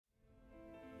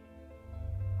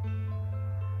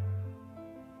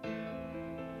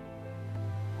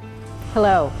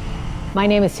Hello, my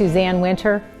name is Suzanne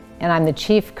Winter, and I'm the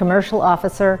Chief Commercial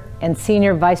Officer and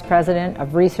Senior Vice President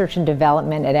of Research and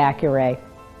Development at Accuray.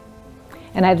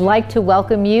 And I'd like to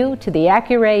welcome you to the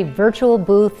Accuray virtual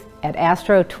booth at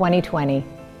ASTRO 2020.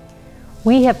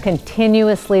 We have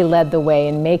continuously led the way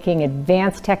in making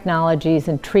advanced technologies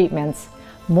and treatments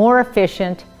more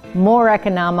efficient, more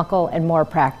economical, and more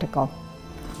practical.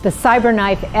 The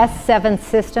CyberKnife S7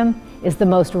 System is the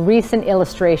most recent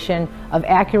illustration of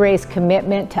Accuray's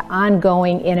commitment to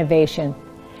ongoing innovation.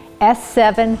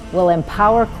 S7 will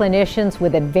empower clinicians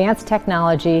with advanced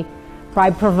technology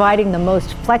by providing the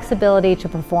most flexibility to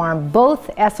perform both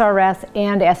SRS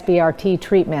and SBRT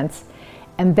treatments,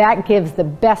 and that gives the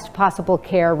best possible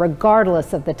care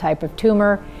regardless of the type of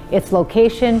tumor, its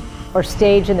location, or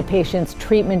stage in the patient's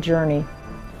treatment journey.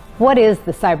 What is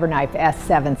the CyberKnife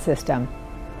S7 system?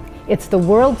 It's the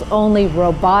world's only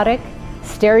robotic,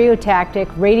 stereotactic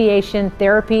radiation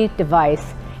therapy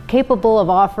device capable of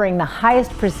offering the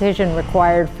highest precision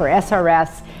required for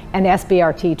SRS and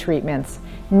SBRT treatments,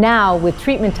 now with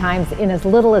treatment times in as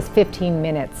little as 15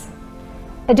 minutes.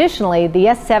 Additionally, the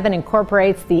S7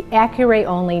 incorporates the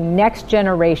Accuray-only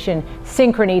next-generation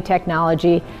Synchrony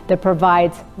technology that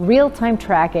provides real-time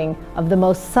tracking of the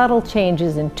most subtle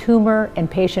changes in tumor and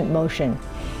patient motion.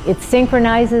 It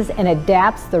synchronizes and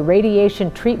adapts the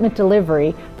radiation treatment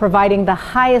delivery, providing the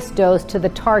highest dose to the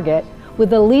target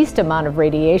with the least amount of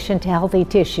radiation to healthy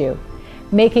tissue,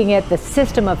 making it the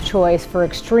system of choice for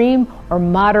extreme or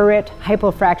moderate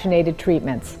hypofractionated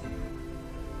treatments.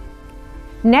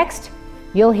 Next,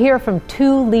 you'll hear from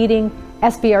two leading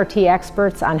SBRT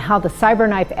experts on how the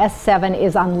CyberKnife S7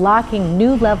 is unlocking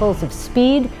new levels of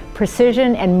speed,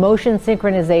 precision, and motion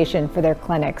synchronization for their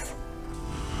clinics.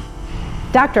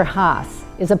 Dr. Haas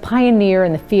is a pioneer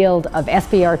in the field of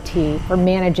SBRT for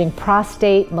managing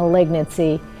prostate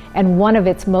malignancy and one of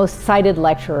its most cited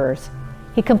lecturers.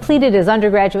 He completed his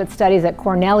undergraduate studies at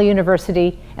Cornell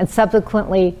University and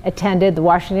subsequently attended the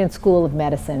Washington School of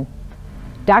Medicine.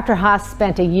 Dr. Haas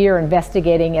spent a year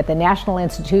investigating at the National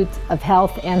Institutes of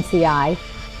Health, NCI.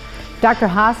 Dr.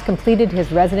 Haas completed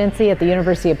his residency at the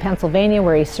University of Pennsylvania,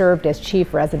 where he served as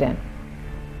chief resident.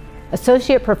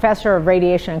 Associate Professor of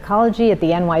Radiation Oncology at the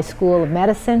NY School of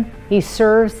Medicine, he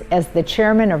serves as the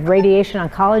Chairman of Radiation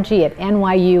Oncology at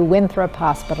NYU Winthrop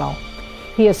Hospital.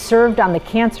 He has served on the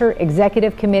Cancer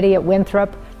Executive Committee at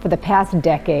Winthrop for the past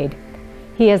decade.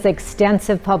 He has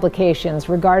extensive publications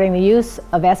regarding the use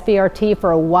of SBRT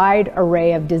for a wide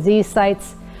array of disease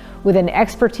sites with an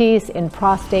expertise in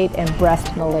prostate and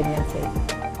breast malignancy.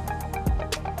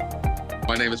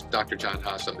 My name is Dr. John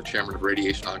Haas. I'm the Chairman of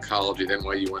Radiation Oncology at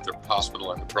NYU Winthrop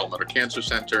Hospital and the Perlmutter Cancer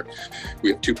Center. We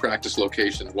have two practice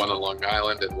locations, one on Long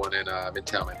Island and one in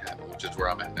Midtown Manhattan, which is where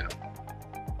I'm at now.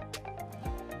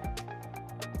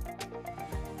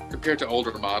 Compared to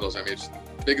older models, I mean,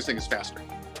 the biggest thing is faster.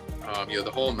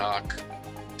 The whole knock,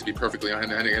 to be perfectly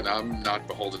honest, and again, I'm not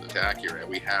beholden to Accuray.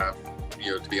 We have,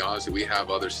 to be honest, we have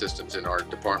other systems in our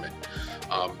department.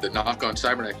 The knock on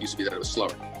CyberKnife used to be that it was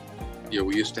slower.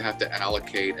 We used to have to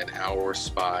allocate an hour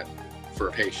spot for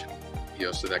a patient,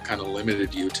 so that kind of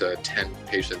limited you to 10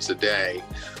 patients a day,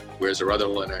 whereas our other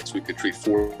Linux, we could treat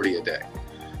 40 a day.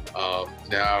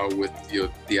 Now with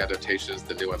the adaptations,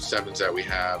 the new F7s that we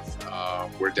have,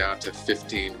 we're down to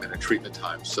 15-minute treatment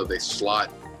times, so they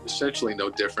slot essentially no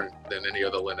different than any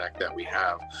other Linac that we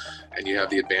have. And you have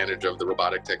the advantage of the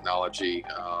robotic technology,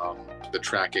 the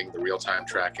tracking, the real-time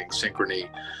tracking, synchrony.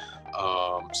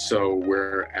 So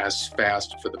we're as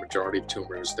fast for the majority of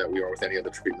tumors that we are with any other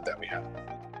treatment that we have.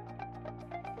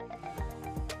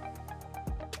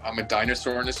 I'm a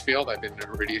dinosaur in this field. I've been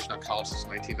a radiation oncologist since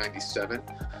 1997.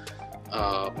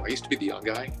 I used to be the young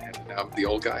guy, and now I'm the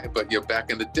old guy. But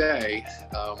back in the day,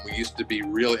 we used to be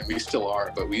really, and we still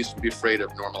are, but we used to be afraid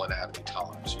of normal anatomy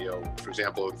tolerance. For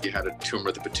example, if you had a tumor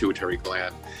of the pituitary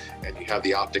gland, and you have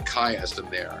the optic chiasm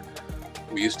there,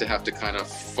 we used to have to kind of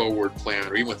forward plan,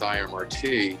 or even with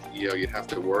IMRT, you'd have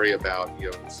to worry about,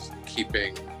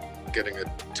 getting a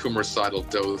tumoricidal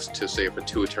dose to, say, a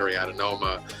pituitary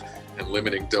adenoma, and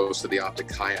limiting dose to the optic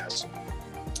chiasm.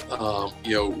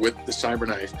 With the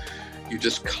CyberKnife, you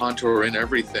just contour in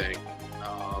everything,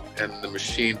 and the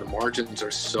machine, the margins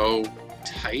are so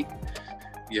tight.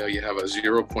 You have a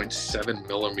 0.7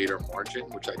 millimeter margin,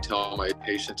 which I tell my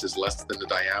patients is less than the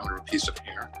diameter of a piece of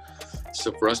hair.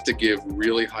 So for us to give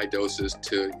really high doses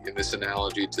to, in this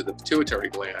analogy, to the pituitary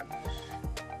gland,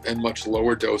 and much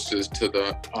lower doses to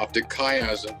the optic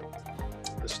chiasm,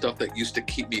 the stuff that used to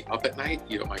keep me up at night,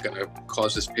 am I going to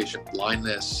cause this patient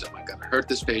blindness? Am I going to hurt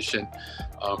this patient?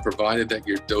 Provided that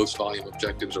your dose volume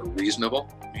objectives are reasonable,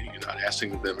 meaning not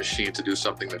asking the machine to do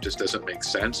something that just doesn't make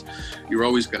sense, you're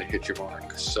always going to hit your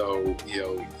mark. So,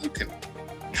 you can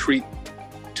treat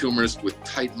tumors with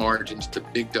tight margins to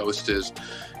big doses.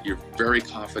 You're very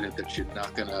confident that you're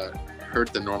not going to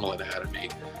hurt the normal anatomy.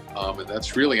 And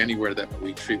that's really anywhere that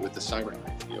we treat with the CyberKnife.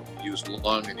 We use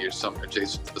lung and you're some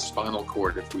adjacent to the spinal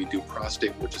cord. If we do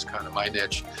prostate, which is kind of my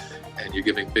niche, and you're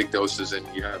giving big doses and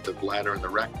you have the bladder and the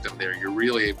rectum there, you're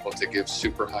really able to give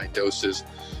super high doses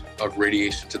of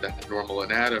radiation to that normal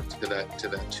anatomy, to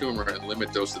that tumor, and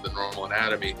limit dose to the normal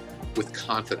anatomy with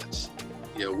confidence.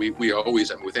 We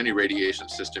always, with any radiation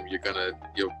system, you're gonna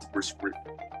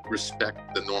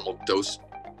respect the normal dose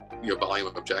volume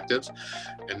of objectives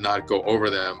and not go over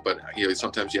them, but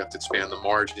sometimes you have to expand the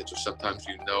margins, or sometimes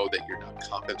that you're not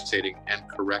compensating and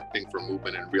correcting for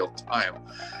movement in real time,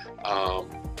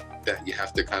 that you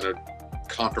have to kind of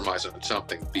compromise on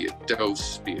something, be it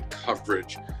dose, be it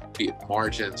coverage, be it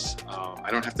margins.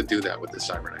 I don't have to do that with the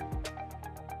CyberKnife.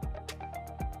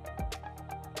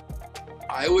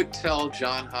 I would tell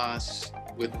John Haas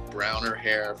with browner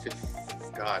hair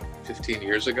 15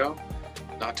 years ago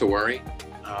not to worry.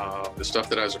 The stuff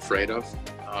that I was afraid of,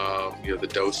 the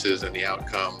doses and the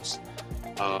outcomes,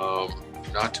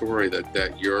 not to worry,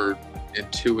 that your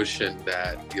intuition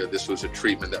that this was a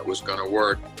treatment that was going to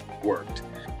work worked.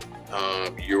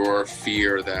 Your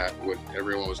fear that what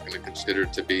everyone was going to consider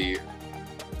to be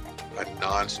a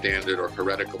non-standard or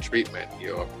heretical treatment,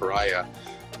 a pariah,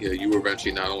 you were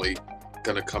eventually not only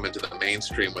going to come into the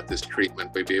mainstream with this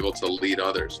treatment, but be able to lead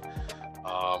others.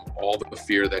 All the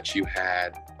fear that you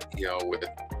had, with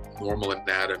normal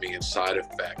anatomy and side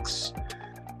effects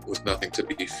was nothing to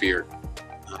be feared.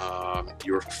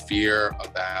 Your fear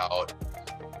about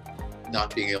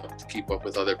not being able to keep up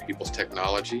with other people's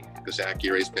technology, because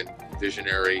Accuray's been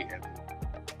visionary and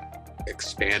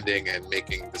expanding and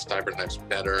making the CyberKnives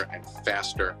better and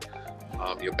faster.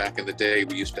 Back in the day,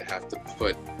 we used to have to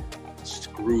put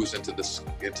screws into the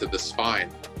spine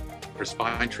for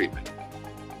spine treatment.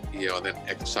 And then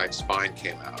Exide Spine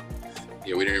came out.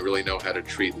 We didn't really know how to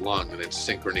treat lung, and then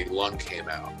Synchrony Lung came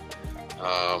out.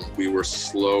 We were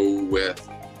slow with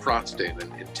prostate,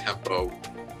 and in-tempo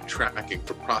tracking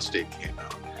for prostate came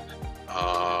out.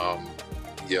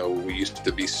 We used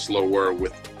to be slower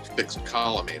with fixed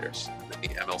collimators. The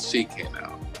MLC came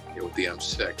out, with the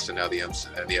M6, and now the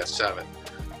S7.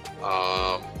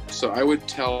 So I would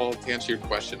to answer your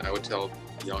question, I would tell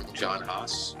young John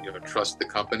Haas, trust the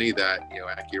company that,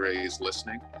 Accuray is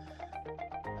listening.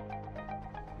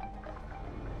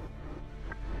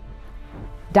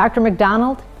 Dr.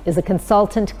 McDonald is a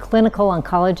consultant clinical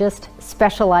oncologist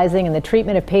specializing in the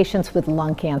treatment of patients with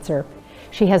lung cancer.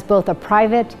 She has both a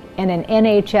private and an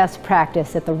NHS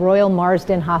practice at the Royal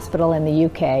Marsden Hospital in the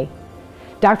UK.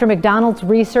 Dr. McDonald's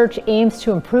research aims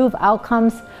to improve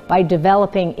outcomes by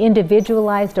developing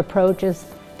individualized approaches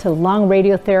to lung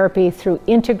radiotherapy through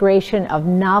integration of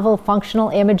novel functional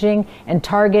imaging and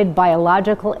targeted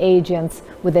biological agents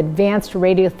with advanced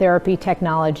radiotherapy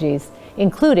technologies,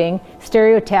 including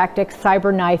stereotactic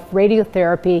CyberKnife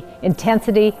radiotherapy,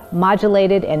 intensity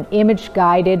modulated and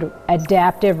image-guided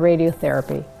adaptive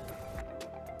radiotherapy.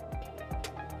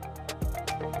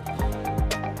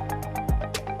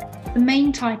 The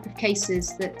main type of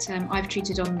cases that I've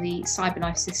treated on the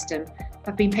CyberKnife system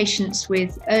have been patients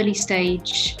with early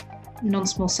stage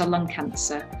non-small cell lung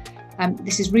cancer.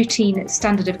 This is routine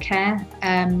standard of care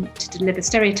to deliver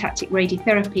stereotactic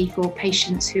radiotherapy for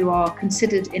patients who are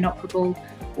considered inoperable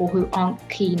or who aren't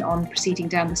keen on proceeding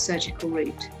down the surgical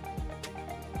route.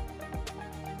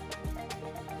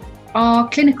 Our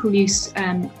clinical use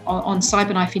on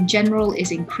CyberKnife in general is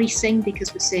increasing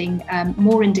because we're seeing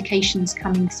more indications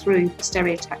coming through for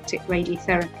stereotactic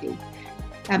radiotherapy.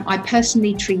 I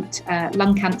personally treat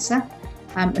lung cancer,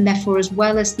 and therefore, as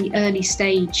well as the early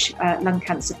stage lung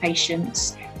cancer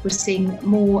patients, we're seeing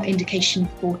more indication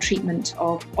for treatment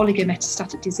of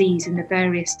oligometastatic disease in the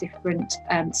various different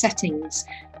settings.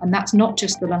 And that's not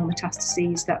just the lung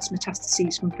metastases, that's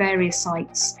metastases from various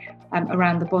sites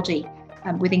around the body,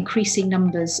 with increasing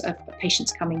numbers of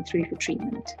patients coming through for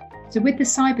treatment. So with the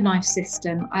CyberKnife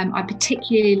system, I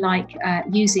particularly like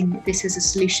using this as a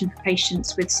solution for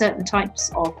patients with certain types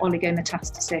of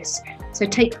oligometastasis. So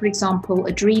take, for example,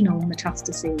 adrenal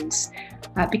metastases.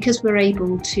 Because we're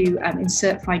able to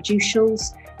insert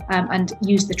fiducials and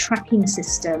use the tracking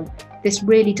system, this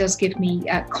really does give me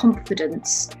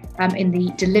confidence in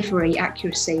the delivery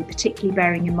accuracy, particularly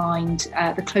bearing in mind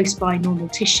the close by normal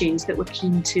tissues that we're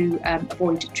keen to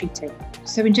avoid treating.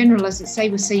 So in general, as I say,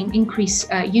 we're seeing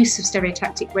increased use of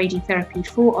stereotactic radiotherapy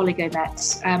for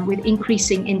oligomets with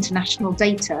increasing international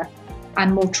data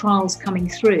and more trials coming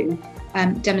through.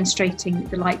 demonstrating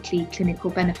the likely clinical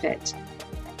benefit.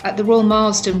 At the Royal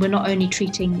Marsden, we're not only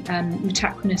treating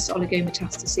metachronous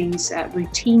oligometastases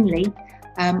routinely,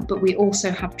 but we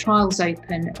also have trials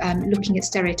open looking at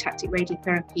stereotactic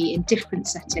radiotherapy in different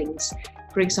settings.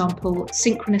 For example,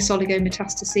 synchronous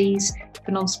oligometastases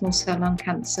for non-small cell lung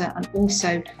cancer, and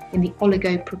also in the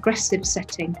oligoprogressive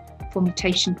setting for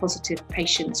mutation-positive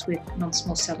patients with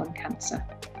non-small cell lung cancer.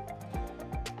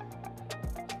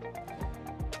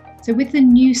 So with the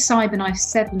new CyberKnife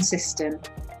 7 system,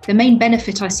 the main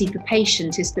benefit I see for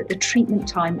patients is that the treatment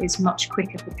time is much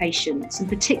quicker for patients, and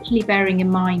particularly bearing in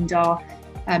mind our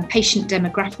patient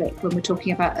demographic when we're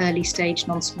talking about early stage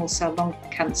non-small cell lung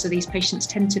cancer. These patients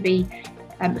tend to be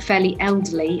fairly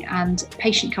elderly, and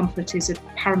patient comfort is of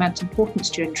paramount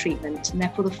importance during treatment, and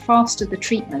therefore the faster the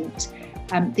treatment,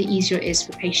 the easier it is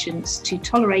for patients to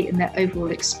tolerate, and their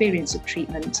overall experience of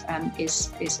treatment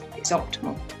is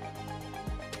optimal.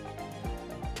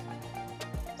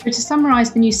 So to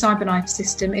summarise the new CyberKnife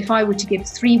system, if I were to give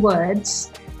 3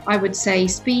 words, I would say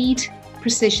speed,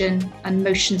 precision and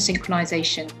motion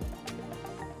synchronization.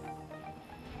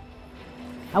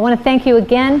 I want to thank you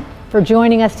again for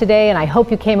joining us today, and I hope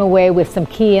you came away with some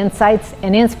key insights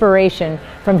and inspiration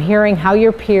from hearing how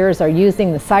your peers are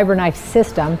using the CyberKnife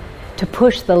system to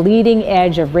push the leading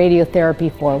edge of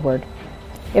radiotherapy forward.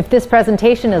 If this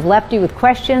presentation has left you with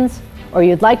questions, or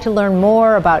you'd like to learn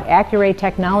more about Accuray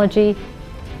technology,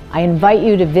 I invite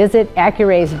you to visit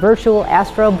Accuray's virtual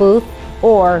Astro booth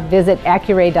or visit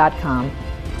Accuray.com.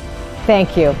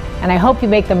 Thank you, and I hope you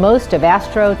make the most of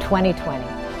Astro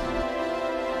 2020.